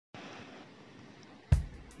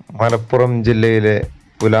മലപ്പുറം ജില്ലയിലെ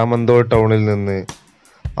പുലാമന്തോൾ ടൗണിൽ നിന്ന്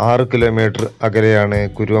 6 കിലോമീറ്റർ അകലെയാണ്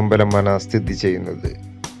കുരുവമ്പലം മന സ്ഥിതി ചെയ്യുന്നത്.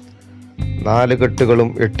 4 കെട്ടുകളും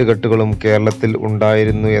 8 കെട്ടുകളും കേരളത്തിൽ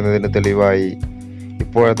ഉണ്ടായിരുന്നു എന്നതിന് തെളിവായി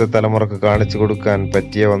ഇപ്പോഴത്തെ തലമുറക്ക് കാണിച്ചു കൊടുക്കാൻ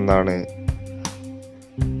പറ്റിയ ഒന്നാണ്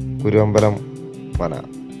കുരുവമ്പലം മന.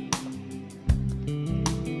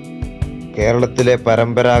 കേരളത്തിലെ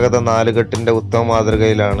പരമ്പരാഗത 4 കെട്ടിന്റെ ഉത്തമ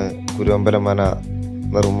മാതൃകയിലാണ് കുരുവമ്പലം മന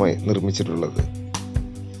നിർമ്മിച്ചിട്ടുള്ളത്.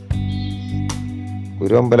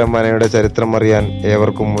 കുരുവമ്പലം മനയുടെ ചരിത്രം അറിയാൻ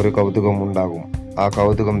ഏവർക്കും ഒരു കൗതുകം ഉണ്ടാകും. ആ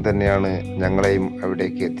കൗതുകം തന്നെയാണ് ഞങ്ങളെയും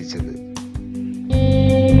അവിടേക്ക് എത്തിച്ചത്.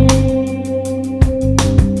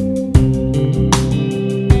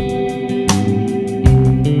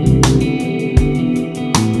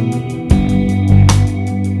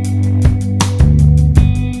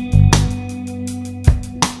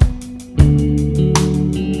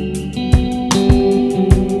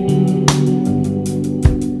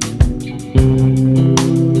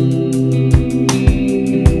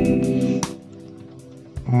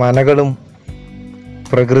 മനകളും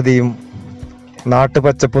പ്രകൃതിയും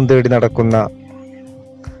നാട്ടുപച്ചപ്പും തേടി നടക്കുന്ന,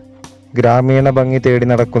 ഗ്രാമീണ ഭംഗി തേടി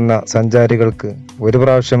നടക്കുന്ന സഞ്ചാരികൾക്ക് ഒരു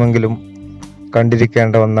പ്രാവശ്യമെങ്കിലും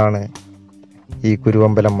കണ്ടിരിക്കേണ്ട ഒന്നാണ് ഈ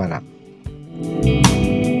കുരുവമ്പലം മന.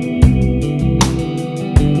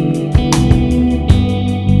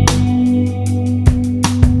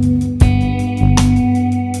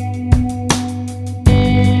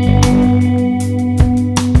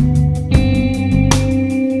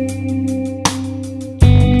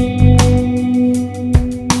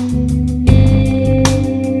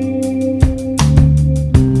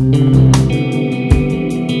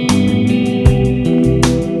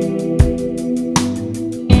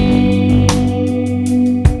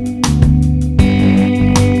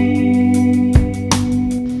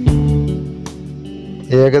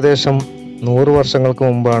 ഏകദേശം 100 വർഷങ്ങൾക്ക്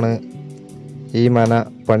മുമ്പാണ് ഈ മന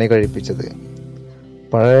പണി കഴിപ്പിച്ചത്.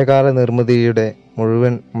 പഴയകാല നിർമ്മിതിയുടെ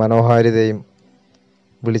മുഴുവൻ മനോഹാരിതയും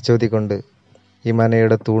വിളിച്ചോതിക്കൊണ്ട് ഈ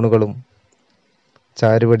മനയുടെ തൂണുകളും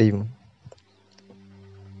ചാരുപടിയും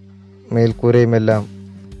മേൽക്കൂരയുമെല്ലാം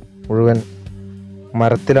മുഴുവൻ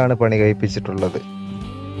മരത്തിലാണ് പണി കഴിപ്പിച്ചിട്ടുള്ളത്.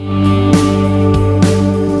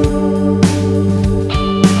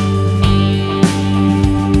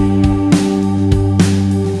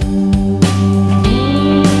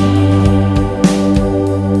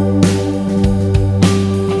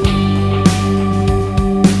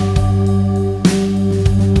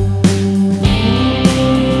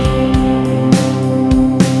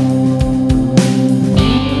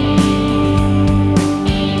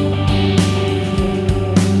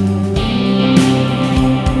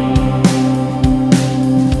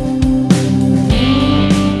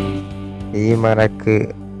 ഈ മനക്ക്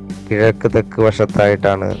കിഴക്ക് തെക്ക്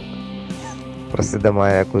വശത്തായിട്ടാണ്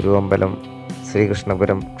പ്രസിദ്ധമായ കുരുവമ്പലം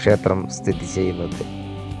ശ്രീകൃഷ്ണപുരം ക്ഷേത്രം സ്ഥിതി ചെയ്യുന്നത്.